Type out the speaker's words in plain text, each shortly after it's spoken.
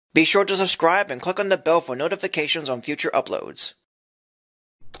Be sure to subscribe and click on the bell for notifications on future uploads.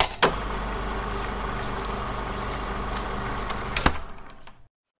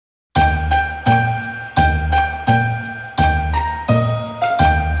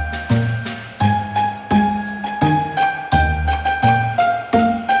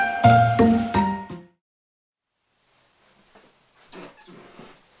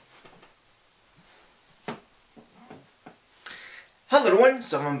 Hello everyone,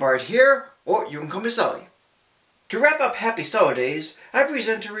 Sullivan Bard here, or you can call me Sully. To wrap up Happy Sulli-Days, I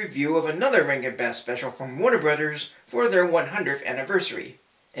present a review of another Rankin Bass special from Warner Brothers for their 100th anniversary.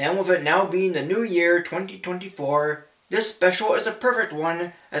 And with it now being the new year 2024, this special is a perfect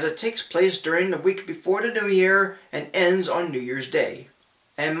one as it takes place during the week before the new year and ends on New Year's Day.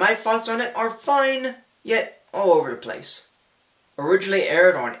 And my thoughts on it are fine, yet all over the place. Originally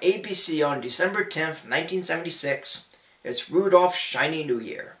aired on ABC on December 10th, 1976, it's Rudolph's Shiny New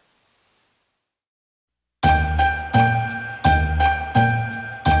Year.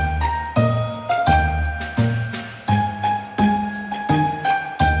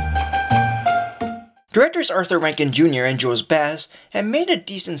 Directors Arthur Rankin Jr. and Jules Bass had made a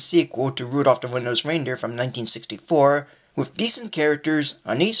decent sequel to Rudolph the Red-Nosed Reindeer from 1964, with decent characters,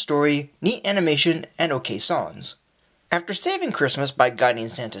 a neat story, neat animation, and okay songs. After saving Christmas by guiding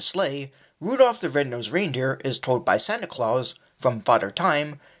Santa's sleigh, Rudolph the Red-Nosed Reindeer is told by Santa Claus, from Father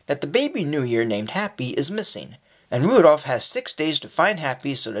Time, that the baby New Year named Happy is missing, and Rudolph has 6 days to find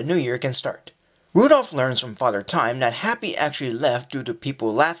Happy so the New Year can start. Rudolph learns from Father Time that Happy actually left due to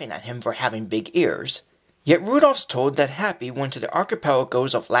people laughing at him for having big ears. Yet Rudolph's told that Happy went to the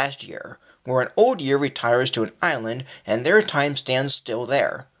archipelagos of last year, where an old year retires to an island and their time stands still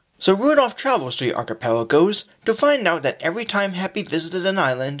there. So Rudolph travels to the archipelagos to find out that every time Happy visited an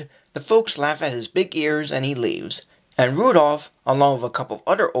island, the folks laugh at his big ears and he leaves. And Rudolph, along with a couple of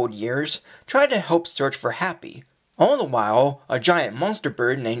other old years, try to help search for Happy. All the while, a giant monster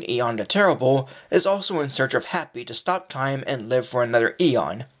bird named Eon the Terrible is also in search of Happy to stop time and live for another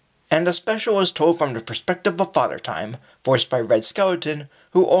eon. And the special is told from the perspective of Father Time, voiced by Red Skeleton,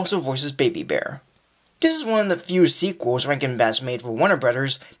 who also voices Baby Bear. This is one of the few sequels Rankin Bass made for Warner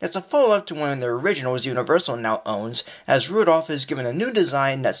Brothers that's a follow-up to one of their originals Universal now owns, as Rudolph is given a new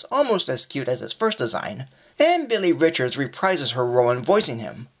design that's almost as cute as his first design, and Billy Richards reprises her role in voicing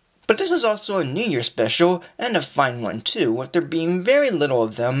him. But this is also a New Year special, and a fine one too, with there being very little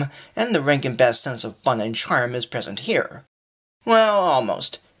of them, and the Rankin Bass sense of fun and charm is present here. Well,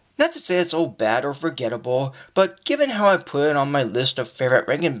 almost. Not to say it's all bad or forgettable, but given how I put it on my list of favorite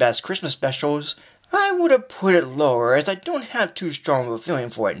Rankin Bass Christmas specials, I would have put it lower as I don't have too strong of a feeling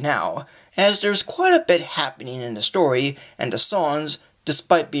for it now, as there's quite a bit happening in the story, and the songs,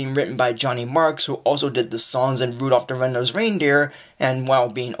 despite being written by Johnny Marks, who also did the songs in Rudolph the Red-Nosed Reindeer, and while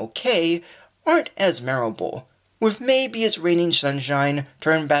being okay, aren't as memorable, with Maybe It's Raining Sunshine,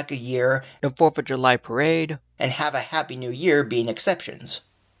 Turn Back a Year, the 4th of July Parade, and Have a Happy New Year being exceptions.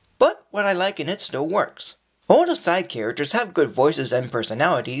 But what I like in it still works. All the side characters have good voices and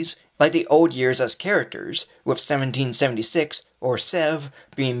personalities, like the old years as characters, with 1776, or Sev,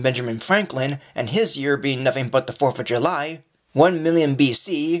 being Benjamin Franklin, and his year being nothing but the 4th of July, 1 million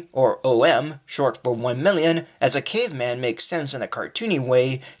BC, or OM, short for 1 million, as a caveman makes sense in a cartoony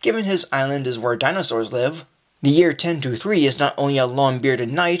way, given his island is where dinosaurs live. The year 1023 is not only a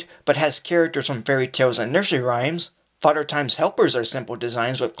long-bearded knight, but has characters from fairy tales and nursery rhymes. Father Time's helpers are simple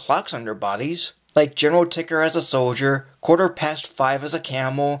designs with clocks on their bodies, like General Ticker as a soldier, 5:15 as a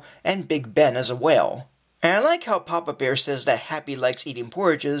camel, and Big Ben as a whale. And I like how Papa Bear says that Happy likes eating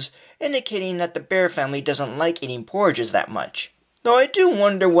porridges, indicating that the bear family doesn't like eating porridges that much. Though I do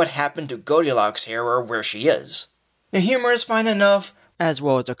wonder what happened to Goldilocks here or where she is. The humor is fine enough, as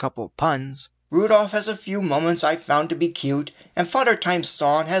well as a couple of puns. Rudolph has a few moments I found to be cute, and Father Time's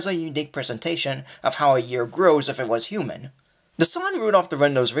song has a unique presentation of how a year grows if it was human. The song Rudolph the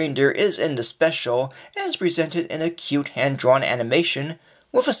Red-Nosed Reindeer is in the special, and is presented in a cute hand-drawn animation,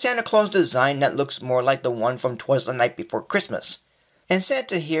 with a Santa Claus design that looks more like the one from 'Twas the Night Before Christmas. And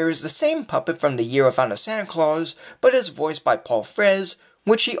Santa here is the same puppet from The Year Without a Santa Claus, but is voiced by Paul Frees,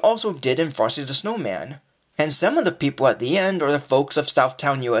 which he also did in Frosty the Snowman. And some of the people at the end are the folks of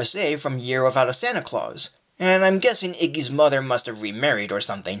Southtown, USA from Year Without a Santa Claus. And I'm guessing Iggy's mother must have remarried or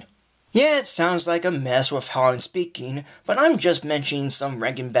something. Yeah, it sounds like a mess with how I'm speaking, but I'm just mentioning some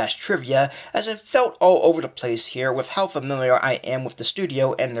Rankin Bass trivia as it felt all over the place here with how familiar I am with the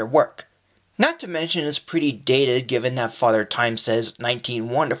studio and their work. Not to mention it's pretty dated given that Father Time says 19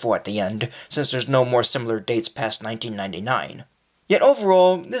 wonderful at the end, since there's no more similar dates past 1999. Yet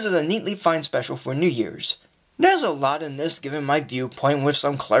overall, this is a neatly fine special for New Year's. There's a lot in this given my viewpoint, with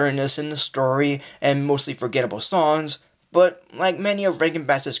some cleverness in the story and mostly forgettable songs, but like many of Rankin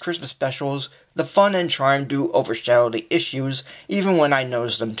Bass's Christmas specials, the fun and charm do overshadow the issues even when I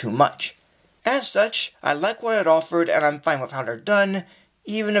notice them too much. As such, I like what it offered and I'm fine with how they're done,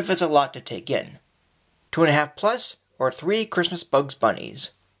 even if it's a lot to take in. 2.5 plus, or 3 Christmas Bugs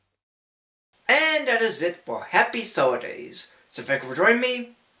Bunnies. And that is it for Happy Sulli-Days. So thank you for joining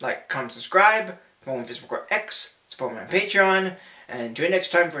me. Like, comment, subscribe, follow me on Facebook or X, support me on Patreon, and tune in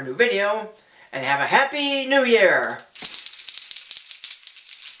next time for a new video, and have a Happy New Year!